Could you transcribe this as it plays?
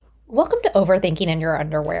Welcome to Overthinking in Your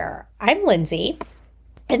Underwear. I'm Lindsay,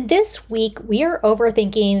 and this week we are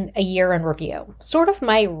overthinking a year in review, sort of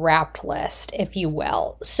my wrapped list, if you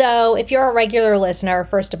will. So if you're a regular listener,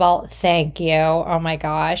 first of all, thank you. Oh my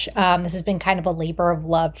gosh. This has been kind of a labor of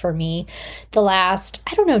love for me the last,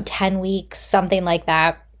 10 weeks, something like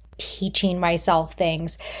that. Teaching myself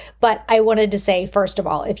things. But I wanted to say, first of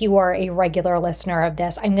all, if you are a regular listener of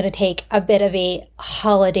this, I'm going to take a bit of a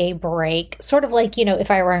holiday break, sort of like,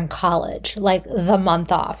 if I were in college, like the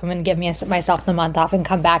month off. I'm going to give myself the month off and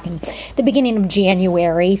come back in the beginning of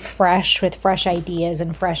January, fresh with fresh ideas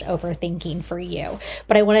and fresh overthinking for you.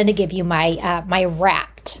 But I wanted to give you my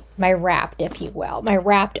wrapped, if you will, my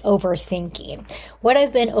wrapped overthinking, what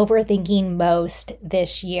I've been overthinking most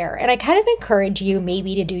this year. And I kind of encourage you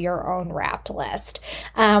maybe to do your own wrapped list,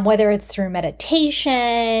 whether it's through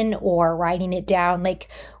meditation or writing it down. Like,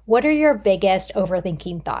 what are your biggest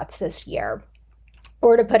overthinking thoughts this year?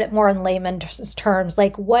 Or to put it more in layman's terms,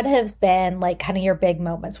 like what have been like kind of your big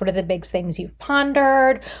moments? What are the big things you've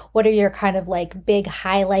pondered? What are your kind of like big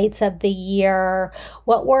highlights of the year?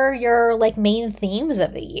 What were your like main themes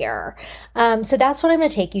of the year? So that's what I'm going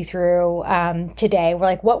to take you through today. We're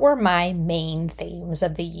like, what were my main themes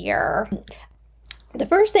of the year? The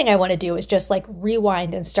first thing I want to do is just like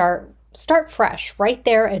rewind and start fresh right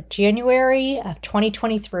there at January of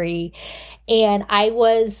 2023. And I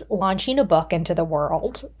was launching a book into the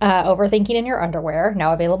world, Overthinking in Your Underwear,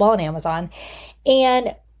 now available on Amazon.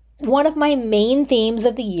 And one of my main themes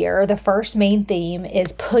of the year, the first main theme,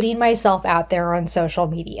 is putting myself out there on social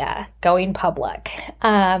media, going public,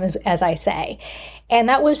 as I say. And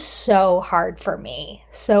that was so hard for me,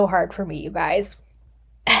 you guys.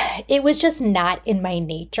 It was just not in my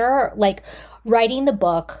nature. Like, writing the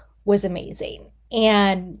book was amazing.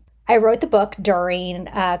 And I wrote the book during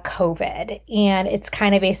COVID, and it's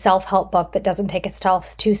kind of a self-help book that doesn't take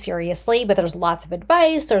itself too seriously, but there's lots of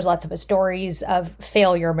advice. There's lots of stories of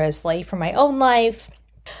failure, mostly from my own life.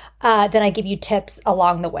 Then I give you tips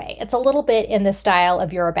along the way. It's a little bit in the style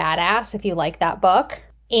of You're a Badass, if you like that book.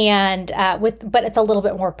 And but it's a little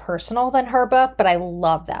bit more personal than her book, but I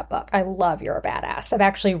love that book. I love You're a Badass. I've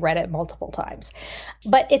actually read it multiple times,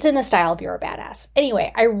 but it's in the style of You're a Badass. Anyway,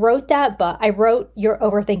 I wrote that book. I wrote Your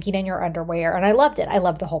Overthinking in Your Underwear, and I loved it. I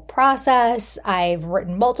loved the whole process. I've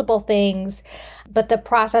written multiple things, but the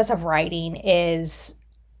process of writing is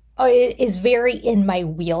very in my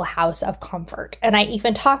wheelhouse of comfort. And I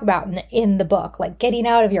even talk about in the book, like getting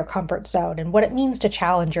out of your comfort zone and what it means to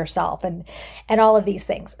challenge yourself and all of these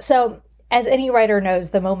things. So as any writer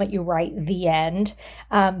knows, the moment you write the end,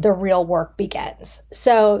 the real work begins.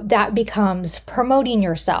 So that becomes promoting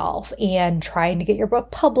yourself and trying to get your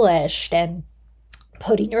book published and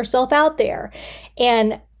putting yourself out there.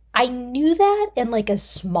 And I knew that in like a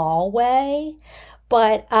small way,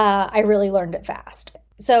 but I really learned it fast.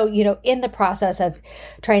 So, in the process of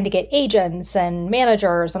trying to get agents and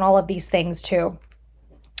managers and all of these things to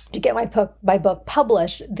get my book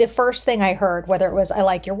published, the first thing I heard, whether it was I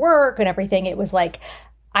like your work and everything, it was like,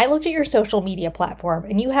 I looked at your social media platform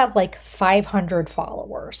and you have like 500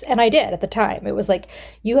 followers. And I did at the time. It was like,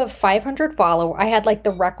 you have 500 followers. I had like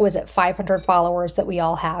the requisite 500 followers that we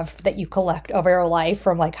all have that you collect over your life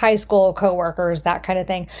from like high school, coworkers, that kind of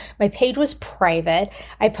thing. My page was private.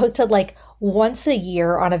 I posted like once a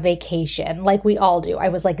year on a vacation, like we all do. I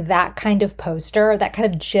was like that kind of poster, that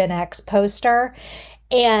kind of Gen X poster.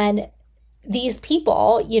 And these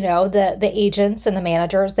people, the agents and the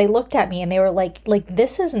managers, they looked at me and they were like,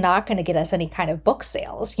 this is not going to get us any kind of book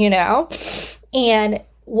sales, And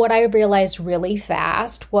what I realized really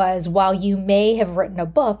fast was, while you may have written a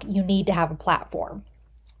book, you need to have a platform.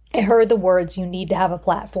 I heard the words, you need to have a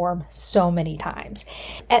platform, so many times.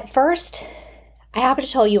 At first, I have to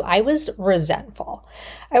tell you, I was resentful.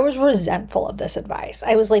 I was resentful of this advice.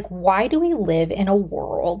 I was like, why do we live in a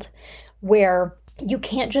world where you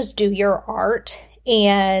can't just do your art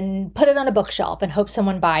and put it on a bookshelf and hope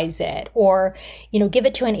someone buys it, or, give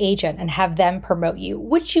it to an agent and have them promote you,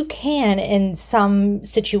 which you can in some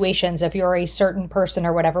situations if you're a certain person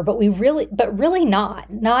or whatever, but really not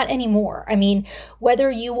anymore. I mean,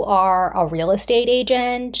 whether you are a real estate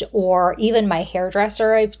agent or even my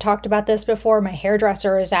hairdresser, I've talked about this before, my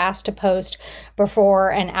hairdresser is asked to post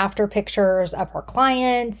before and after pictures of her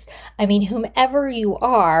clients. I mean, whomever you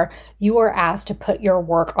are asked to put your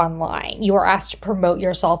work online. You are asked to promote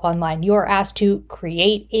yourself online. You are asked to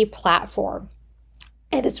create a platform.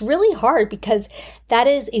 And it's really hard because that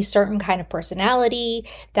is a certain kind of personality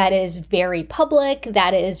that is very public,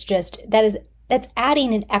 that's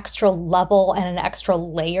adding an extra level and an extra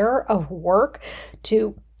layer of work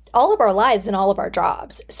to all of our lives and all of our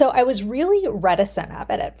jobs. So I was really reticent of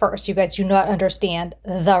it at first. You guys do not understand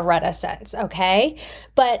the reticence, okay?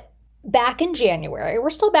 But back in January, we're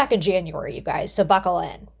still back in January, you guys, so buckle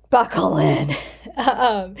in. Buckle in.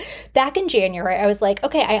 Back in January, I was like,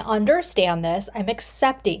 okay, I understand this. I'm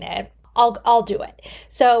accepting it. I'll do it.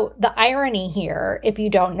 So the irony here, if you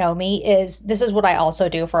don't know me, is this is what I also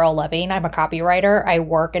do for a living. I'm a copywriter. I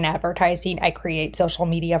work in advertising. I create social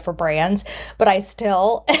media for brands, but I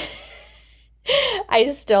still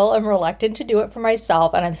am reluctant to do it for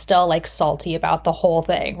myself, and I'm still like salty about the whole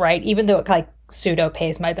thing, right? Even though it like pseudo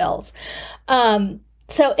pays my bills.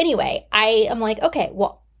 So anyway, I am like, okay,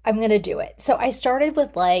 well, I'm going to do it. So I started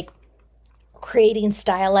with like creating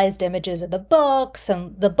stylized images of the books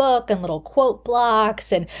and the book and little quote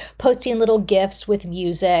blocks and posting little GIFs with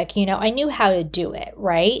music. You know, I knew how to do it,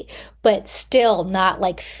 right? But still not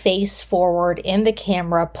like face forward in the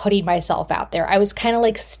camera, putting myself out there. I was kind of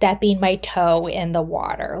like stepping my toe in the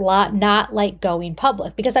water, not like going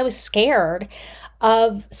public because I was scared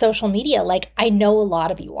of social media. Like I know a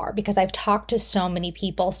lot of you are because I've talked to so many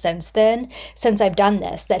people since I've done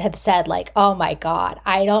this that have said like, oh my God,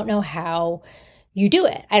 I don't know how you do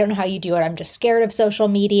it. I don't know how you do it. I'm just scared of social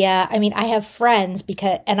media. I mean, I have friends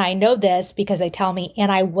and I know this because they tell me,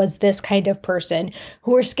 and I was this kind of person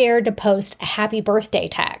who are scared to post a happy birthday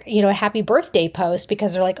tag, a happy birthday post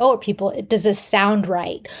because they're like, oh, does this sound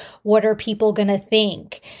right? What are people going to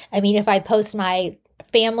think? I mean, if I post my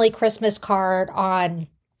family Christmas card on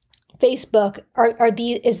Facebook,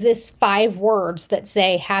 is this 5 words that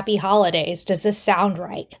say happy holidays? Does this sound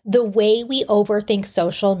right? The way we overthink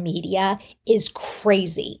social media is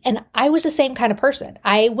crazy. And I was the same kind of person.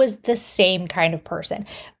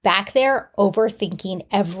 Back there overthinking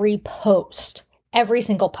every post, every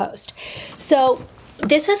single post. So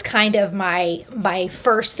this is kind of my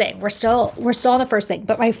first thing. We're still on the first thing,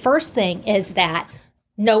 but my first thing is that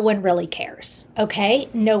no one really cares, okay?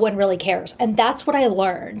 No one really cares. And that's what I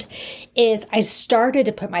learned is I started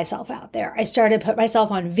to put myself out there. I started to put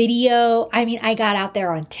myself on video. I mean, I got out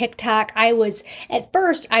there on TikTok. At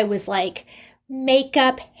first I was like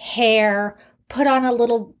makeup, hair, put on the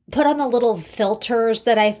little filters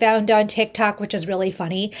that I found on TikTok, which is really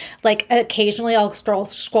funny. Like occasionally I'll scroll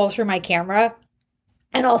through my camera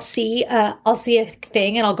and I'll see a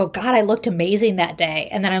thing and I'll go, God, I looked amazing that day.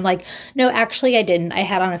 And then I'm like, no, actually I didn't. I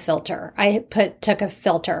had on a filter. Took a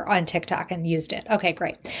filter on TikTok and used it. Okay,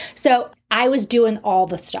 great. So I was doing all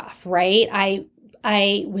the stuff, right?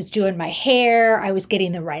 I was doing my hair. I was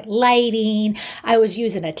getting the right lighting. I was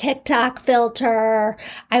using a TikTok filter.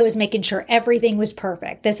 I was making sure everything was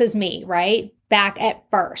perfect. This is me, right? Back at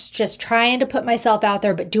first, just trying to put myself out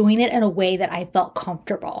there, but doing it in a way that I felt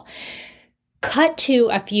comfortable. Cut to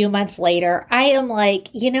a few months later, I am like,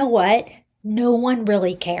 you know what? No one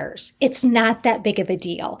really cares. It's not that big of a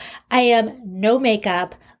deal. I am no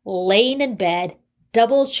makeup, laying in bed,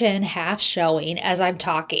 double chin half showing as I'm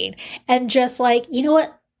talking. And just like, you know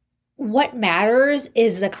what? What matters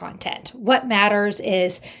is the content. What matters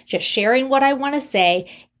is just sharing what I want to say,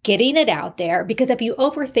 getting it out there. Because if you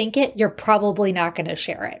overthink it, you're probably not going to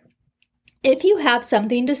share it. If you have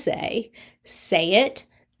something to say it.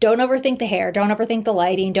 Don't overthink the hair. Don't overthink the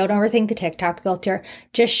lighting. Don't overthink the TikTok filter.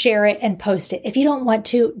 Just share it and post it. If you don't want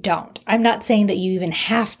to, don't. I'm not saying that you even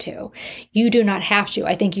have to. You do not have to.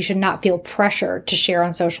 I think you should not feel pressure to share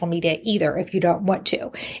on social media either if you don't want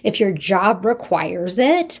to. If your job requires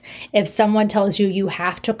it, if someone tells you you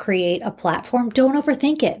have to create a platform, don't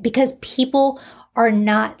overthink it because people are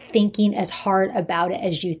not thinking as hard about it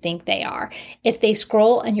as you think they are. If they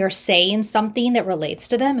scroll and you're saying something that relates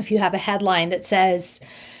to them, if you have a headline that says,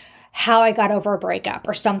 how I got over a breakup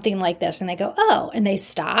or something like this, and they go, oh, and they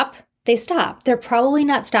stop. They're probably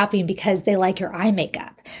not stopping because they like your eye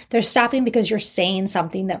makeup. They're stopping because you're saying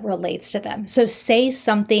something that relates to them. So say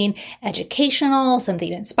something educational,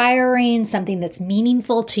 something inspiring, something that's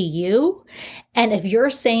meaningful to you. And if you're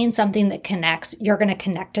saying something that connects, you're going to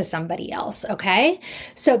connect to somebody else, okay?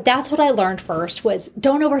 So that's what I learned first was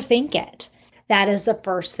don't overthink it. That is the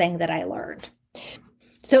first thing that I learned.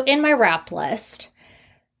 So in my wrapped list,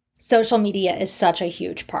 social media is such a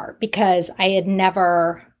huge part because I had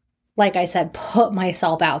never, like I said, put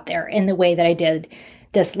myself out there in the way that I did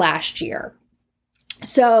this last year.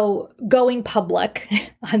 So going public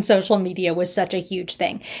on social media was such a huge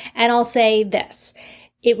thing. And I'll say this,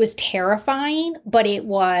 it was terrifying, but it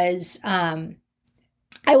was, I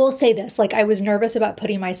will say this, like I was nervous about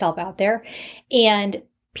putting myself out there. And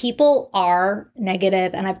people are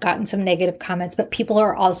negative, and I've gotten some negative comments, but people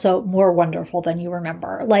are also more wonderful than you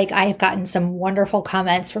remember. Like, I've gotten some wonderful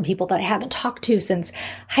comments from people that I haven't talked to since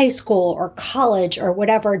high school or college or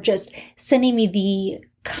whatever, just sending me the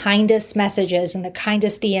kindest messages and the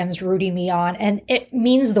kindest DMs rooting me on. And it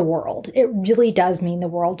means the world. It really does mean the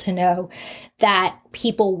world to know that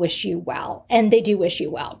people wish you well, and they do wish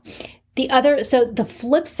you well. So the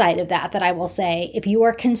flip side of that I will say, if you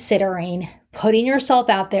are considering putting yourself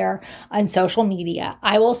out there on social media,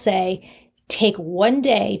 I will say, take one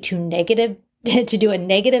day to do a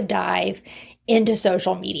negative dive into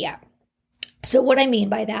social media. So what I mean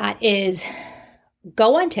by that is,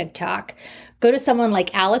 go on TikTok, go to someone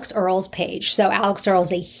like Alix Earle's page. So Alix Earle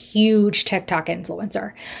is a huge TikTok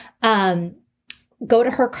influencer. Go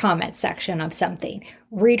to her comment section of something,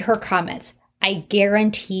 read her comments. I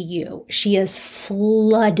guarantee you, she is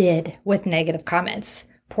flooded with negative comments.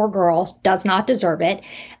 Poor girl, does not deserve it.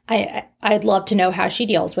 I'd love to know how she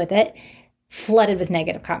deals with it. Flooded with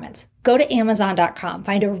negative comments. Go to Amazon.com,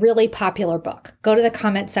 find a really popular book. Go to the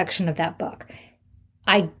comment section of that book.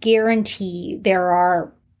 I guarantee there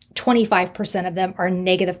are 25% of them are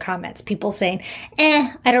negative comments. People saying,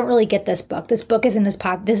 I don't really get this book. This book isn't as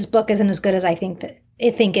good as I think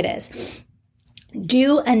it is.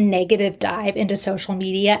 Do a negative dive into social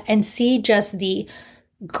media and see just the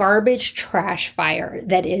garbage trash fire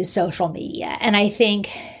that is social media. And I think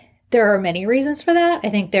there are many reasons for that. I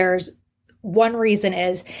think there's one reason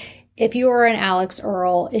is, if you are an Alix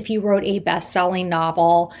Earle, if you wrote a best-selling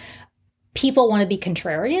novel, people want to be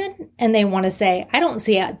contrarian and they want to say, I don't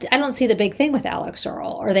see the big thing with Alix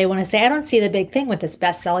Earle, or they want to say, I don't see the big thing with this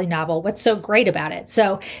best-selling novel. What's so great about it?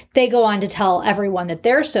 So they go on to tell everyone that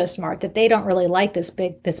they're so smart that they don't really like this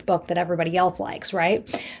book that everybody else likes, right?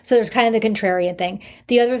 So there's kind of the contrarian thing.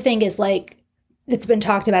 The other thing is, like, it's been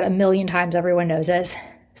talked about a million times. Everyone knows this.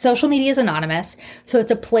 Social media is anonymous, so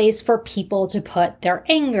it's a place for people to put their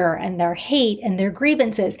anger and their hate and their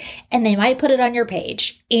grievances, and they might put it on your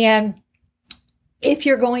page. And if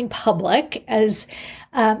you're going public, as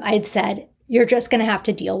I'd said, you're just going to have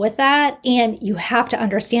to deal with that. And you have to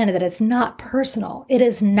understand that it's not personal. It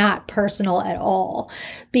is not personal at all,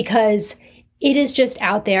 because it is just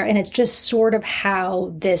out there, and it's just sort of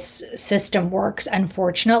how this system works.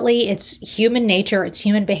 Unfortunately, it's human nature, it's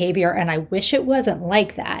human behavior, and I wish it wasn't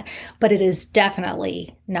like that, but it is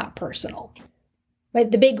definitely not personal.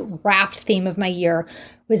 But the big wrapped theme of my year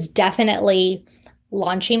was definitely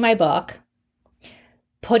launching my book,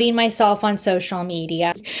 putting myself on social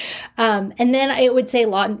media, and then I would say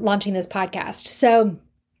launching this podcast. So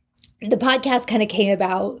the podcast kind of came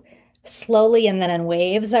about slowly and then in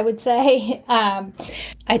waves, I would say.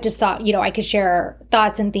 I just thought, I could share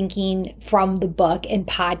thoughts and thinking from the book in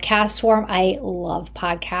podcast form. I love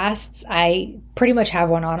podcasts. I pretty much have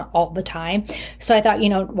one on all the time. So I thought,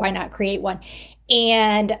 why not create one?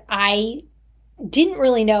 And I didn't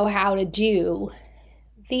really know how to do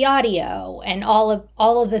the audio and all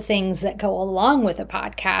of the things that go along with a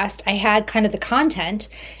podcast. I had kind of the content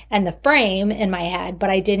and the frame in my head, but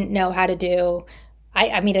I didn't know how to do.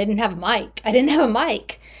 I didn't have a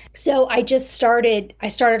mic. So I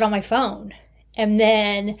started on my phone, and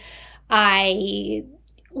then I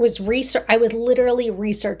was literally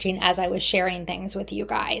researching as I was sharing things with you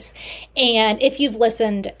guys. And if you've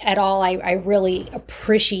listened at all, I really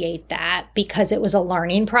appreciate that, because it was a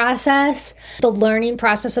learning process. The learning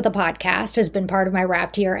process of the podcast has been part of my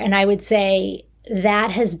Wrapped year. And I would say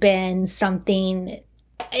that has been something,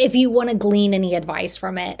 if you want to glean any advice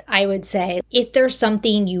from it, I would say, if there's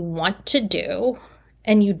something you want to do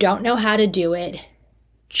and you don't know how to do it,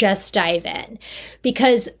 just dive in.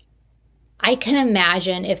 Because I can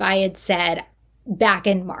imagine if I had said back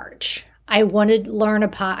in March, I want to do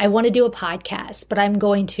a podcast, but I'm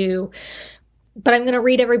going to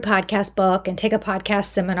read every podcast book and take a podcast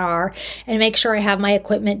seminar and make sure I have my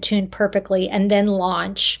equipment tuned perfectly and then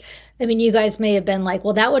launch. I mean, you guys may have been like,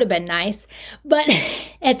 well, that would have been nice. But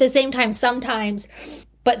at the same time, sometimes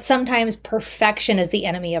perfection is the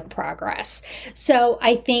enemy of progress. So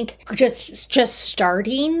I think just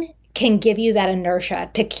starting can give you that inertia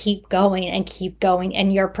to keep going,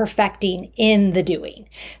 and you're perfecting in the doing.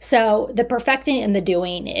 So the perfecting in the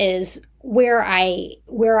doing is where I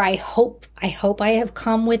hope I have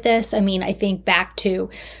come with this. I mean, I think back to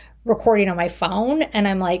recording on my phone, and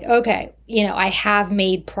I'm like, okay, I have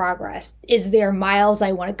made progress. Is there miles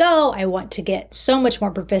I want to go? I want to get so much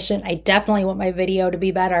more proficient. I definitely want my video to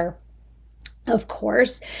be better, of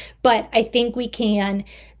course, but I think we can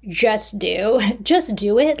just do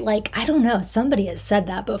it. Like, I don't know, somebody has said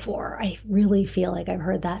that before. I really feel like I've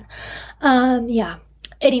heard that. Yeah.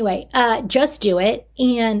 Anyway, just do it.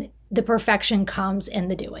 And the perfection comes in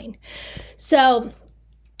the doing. So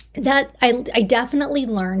that I definitely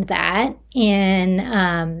learned that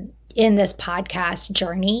in this podcast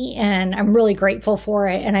journey, and I'm really grateful for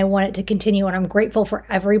it, and I want it to continue, and I'm grateful for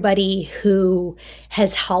everybody who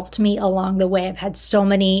has helped me along the way. I've had so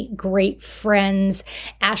many great friends: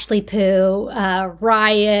 Ashley Pooh,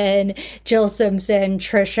 Ryan, Jill Simpson,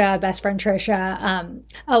 Trisha, best friend Trisha,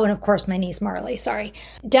 and of course my niece Marley. Sorry.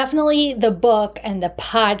 Definitely the book and the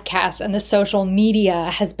podcast and the social media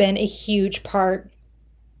has been a huge part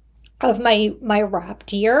of my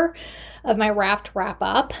wrapped year, of my wrapped wrap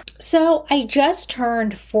up. So I just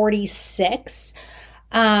turned 46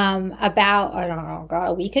 about, I don't know,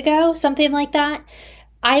 a week ago, something like that.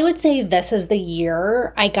 I would say this is the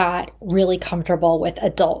year I got really comfortable with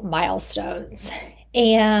adult milestones.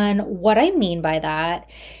 And what I mean by that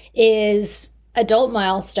is adult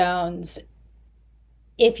milestones,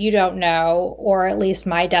 if you don't know, or at least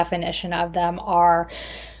my definition of them are: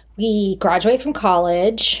 we graduate from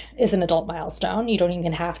college is an adult milestone. You don't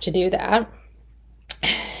even have to do that.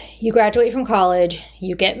 You graduate from college,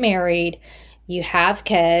 you get married, you have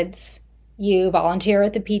kids, you volunteer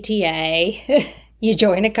at the PTA, you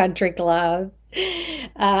join a country club,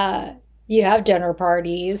 you have dinner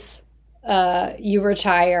parties, you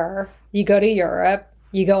retire, you go to Europe,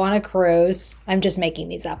 you go on a cruise. I'm just making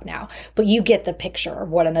these up now, but you get the picture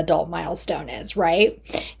of what an adult milestone is, right?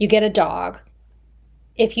 You get a dog.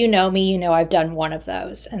 If you know me, you know I've done one of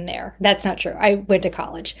those in there. That's not true. I went to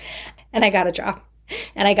college and I got a job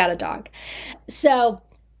and I got a dog. So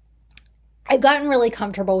I've gotten really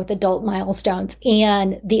comfortable with adult milestones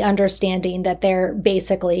and the understanding that they're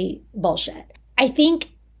basically bullshit. I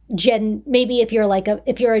think maybe if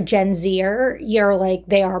you're a Gen Zer, you're like,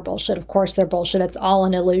 they are bullshit. Of course they're bullshit. It's all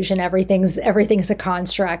an illusion. Everything's a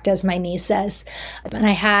construct, as my niece says. And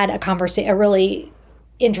I had a really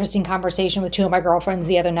interesting conversation with two of my girlfriends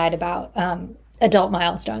the other night about adult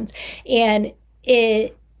milestones. And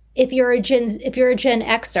if you're a Gen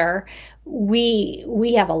Xer,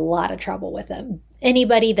 we have a lot of trouble with them.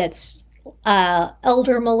 Anybody that's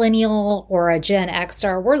elder millennial or a Gen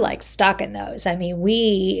Xer, we're like stuck in those. I mean,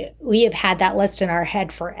 we have had that list in our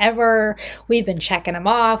head forever. We've been checking them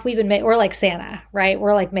off. We're like Santa, right?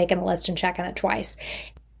 We're like making a list and checking it twice.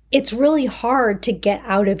 It's really hard to get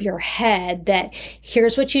out of your head that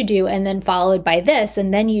here's what you do, and then followed by this,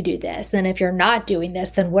 and then you do this. And if you're not doing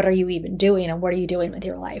this, then what are you even doing, and what are you doing with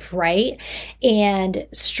your life, right? And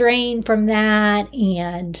straying from that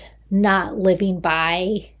and not living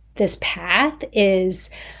by this path is,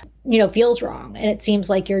 feels wrong. And it seems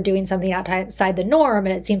like you're doing something outside the norm,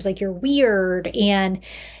 and it seems like you're weird. And,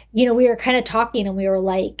 we were kind of talking, and we were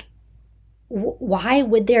like, why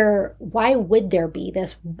would there be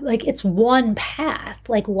this, like, it's one path.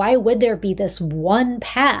 Like, why would there be this one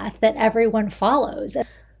path that everyone follows?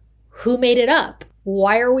 Who made it up?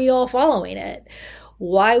 Why are we all following it?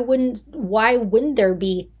 Why wouldn't there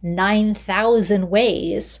be 9,000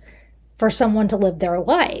 ways for someone to live their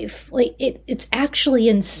life? Like, it's actually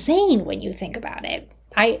insane when you think about it.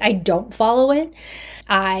 I don't follow it.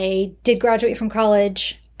 I did graduate from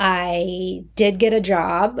college. I did get a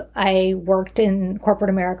job. I worked in corporate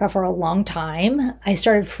America for a long time. I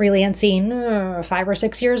started freelancing 5 or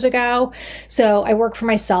 6 years ago. So I work for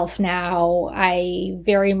myself now. I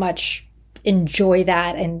very much enjoy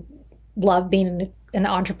that and love being an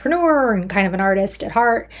entrepreneur and kind of an artist at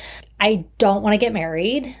heart. I don't want to get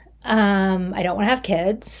married. I don't want to have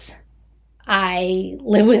kids. I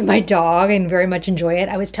live with my dog and very much enjoy it.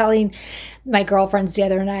 I was telling my girlfriends the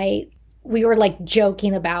other night, we were like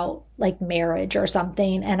joking about like marriage or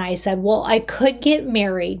something. And I said, well, I could get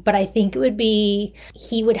married, but I think he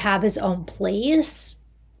would have his own place,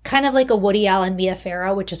 kind of like a Woody Allen, Mia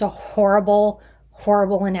Farrow, which is a horrible,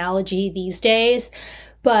 horrible analogy these days.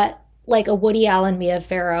 But like a Woody Allen, Mia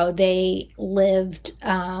Farrow, they lived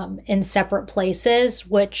in separate places,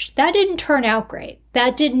 which that didn't turn out great.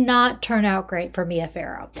 That did not turn out great for Mia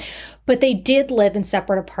Farrow. But they did live in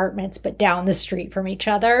separate apartments, but down the street from each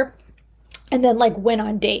other. And then like went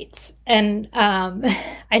on dates. And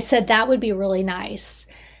I said that would be really nice.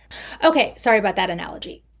 Okay, sorry about that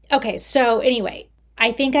analogy. Okay, so anyway,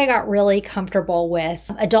 I think I got really comfortable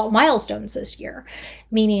with adult milestones this year,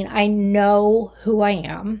 meaning I know who I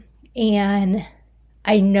am and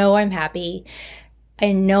I know I'm happy.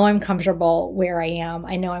 I know I'm comfortable where I am.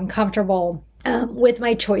 I know I'm comfortable with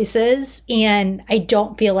my choices, and I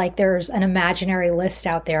don't feel like there's an imaginary list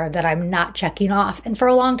out there that I'm not checking off. And for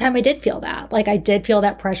a long time, I did feel that. Like, I did feel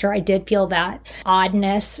that pressure. I did feel that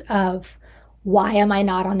oddness of, why am I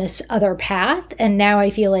not on this other path? And now I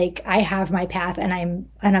feel like I have my path and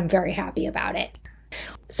I'm very happy about it.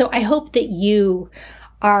 So I hope that you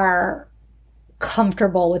are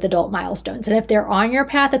comfortable with adult milestones. And if they're on your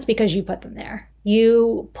path, it's because you put them there.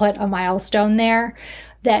 You put a milestone there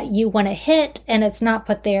that you want to hit, and it's not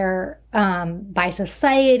put there by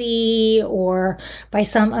society or by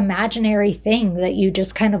some imaginary thing that you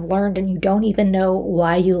just kind of learned and you don't even know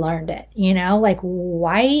why you learned it. You know, like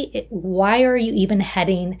why are you even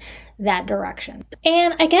heading that direction?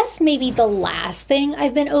 And I guess maybe the last thing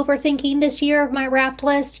I've been overthinking this year of my wrapped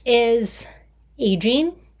list is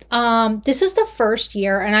aging. This is the first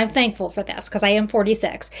year, and I'm thankful for this because I am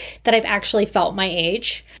 46, that I've actually felt my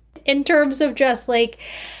age in terms of just like,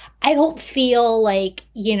 I don't feel like,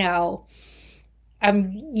 you know,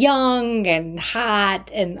 I'm young and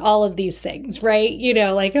hot and all of these things, right? You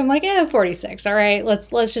know, like I'm like, I'm 46. All right,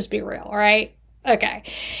 let's just be real. All right. Okay.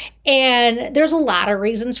 And there's a lot of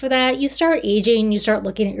reasons for that. You start aging, you start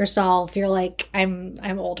looking at yourself. You're like, I'm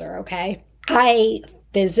older. Okay. I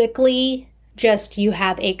physically you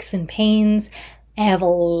have aches and pains. I have a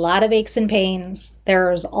lot of aches and pains.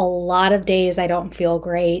 There's a lot of days I don't feel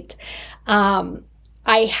great.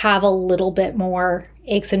 I have a little bit more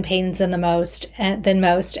aches and pains than most, and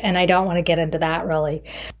I don't want to get into that really.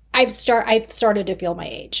 I've started to feel my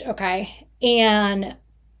age, okay? And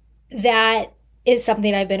that is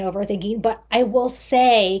something I've been overthinking, but I will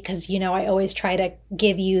say, because you know I always try to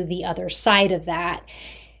give you the other side of that,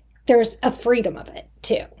 there's a freedom of it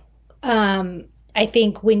too. I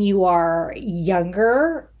think when you are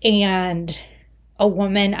younger and a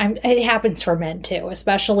woman, it happens for men too,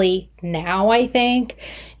 especially now. I think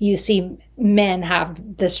you see men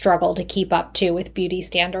have the struggle to keep up too with beauty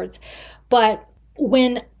standards. But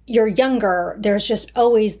when you're younger, there's just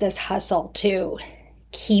always this hustle to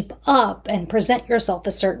keep up and present yourself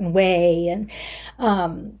a certain way.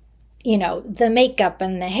 And, you know, the makeup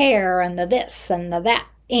and the hair and the this and the that.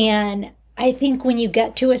 And I think when you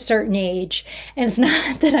get to a certain age, and it's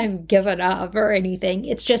not that I've given up or anything,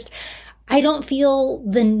 it's just, I don't feel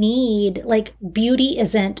the need, like beauty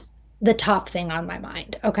isn't the top thing on my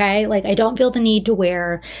mind, okay? Like I don't feel the need to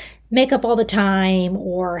wear makeup all the time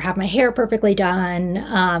or have my hair perfectly done.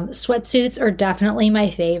 Sweatsuits are definitely my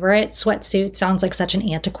favorite. Sweatsuit sounds like such an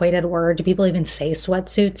antiquated word. Do people even say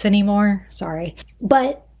sweatsuits anymore? Sorry.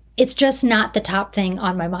 But it's just not the top thing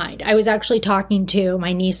on my mind. I was actually talking to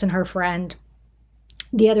my niece and her friend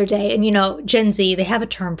the other day, and you know, Gen Z, they have a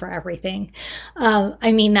term for everything.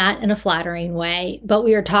 I mean that in a flattering way, but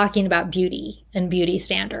we were talking about beauty and beauty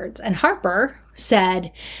standards. And Harper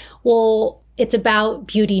said, well, it's about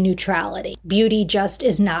beauty neutrality. Beauty just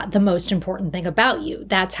is not the most important thing about you.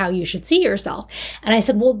 That's how you should see yourself. And I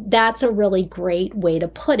said, well, that's a really great way to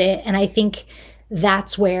put it. And I think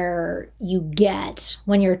that's where you get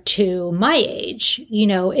when you're to my age. You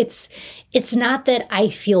know, it's not that I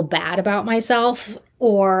feel bad about myself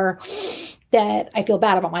or that I feel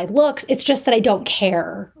bad about my looks. It's just that I don't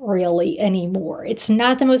care really anymore. It's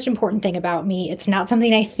not the most important thing about me. It's not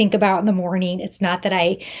something I think about in the morning. It's not that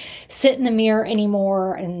I sit in the mirror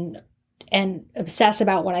anymore and obsess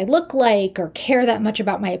about what I look like or care that much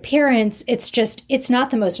about my appearance. It's not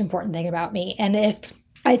the most important thing about me. And if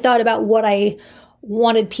I thought about what I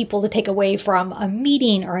wanted people to take away from a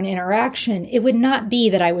meeting or an interaction, it would not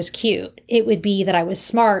be that I was cute. It would be that I was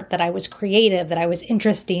smart, that I was creative, that I was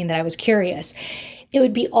interesting, that I was curious. It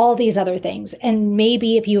would be all these other things. And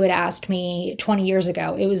maybe if you had asked me 20 years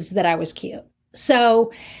ago, it was that I was cute.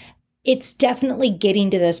 So it's definitely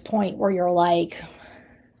getting to this point where you're like,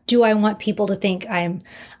 do I want people to think I'm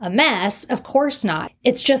a mess? Of course not.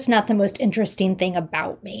 It's just not the most interesting thing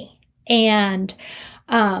about me. And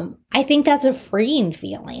I think that's a freeing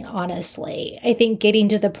feeling, honestly. I think getting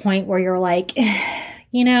to the point where you're like,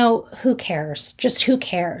 you know, who cares? Just who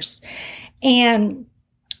cares? And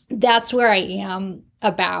that's where I am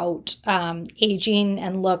about aging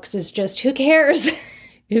and looks, is just who cares?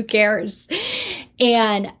 Who cares?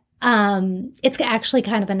 And it's actually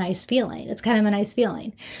kind of a nice feeling. It's kind of a nice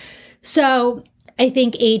feeling. So I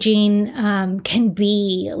think aging can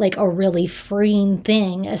be like a really freeing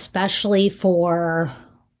thing, especially for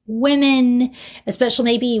women, especially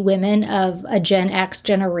maybe women of a Gen X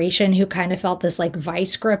generation who kind of felt this like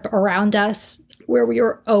vice grip around us where we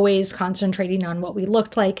were always concentrating on what we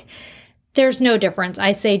looked like. There's no difference.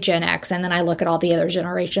 I say Gen X and then I look at all the other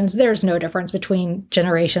generations. There's no difference between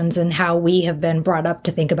generations and how we have been brought up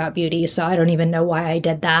to think about beauty. So I don't even know why I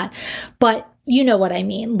did that. But you know what I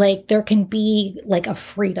mean? Like there can be like a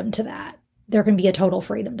freedom to that. There can be a total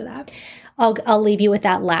freedom to that. I'll leave you with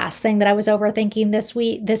that last thing that I was overthinking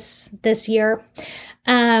this year.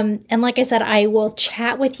 And like I said, I will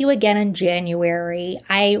chat with you again in January.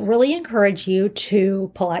 I really encourage you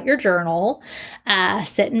to pull out your journal,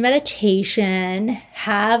 sit in meditation,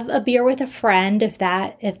 have a beer with a friend if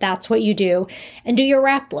that's what you do, and do your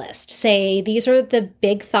wrap list. Say, these are the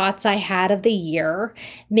big thoughts I had of the year.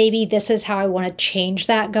 Maybe this is how I want to change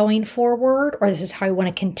that going forward, or this is how I want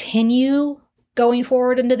to continue going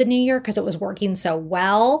forward into the new year because it was working so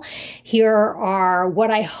well. Here are what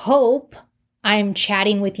I hope I'm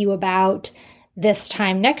chatting with you about this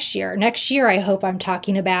time next year. Next year, I hope I'm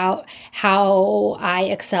talking about how I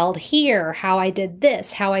excelled here, how I did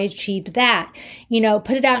this, how I achieved that.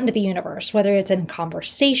 Put it out into the universe, whether it's in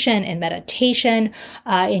conversation, in meditation,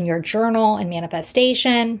 in your journal, and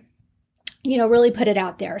manifestation. Really put it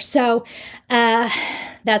out there. So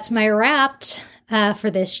that's my wrapped for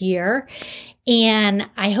this year. And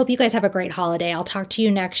I hope you guys have a great holiday. I'll talk to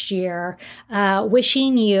you next year.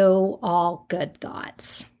 Wishing you all good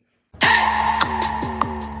thoughts.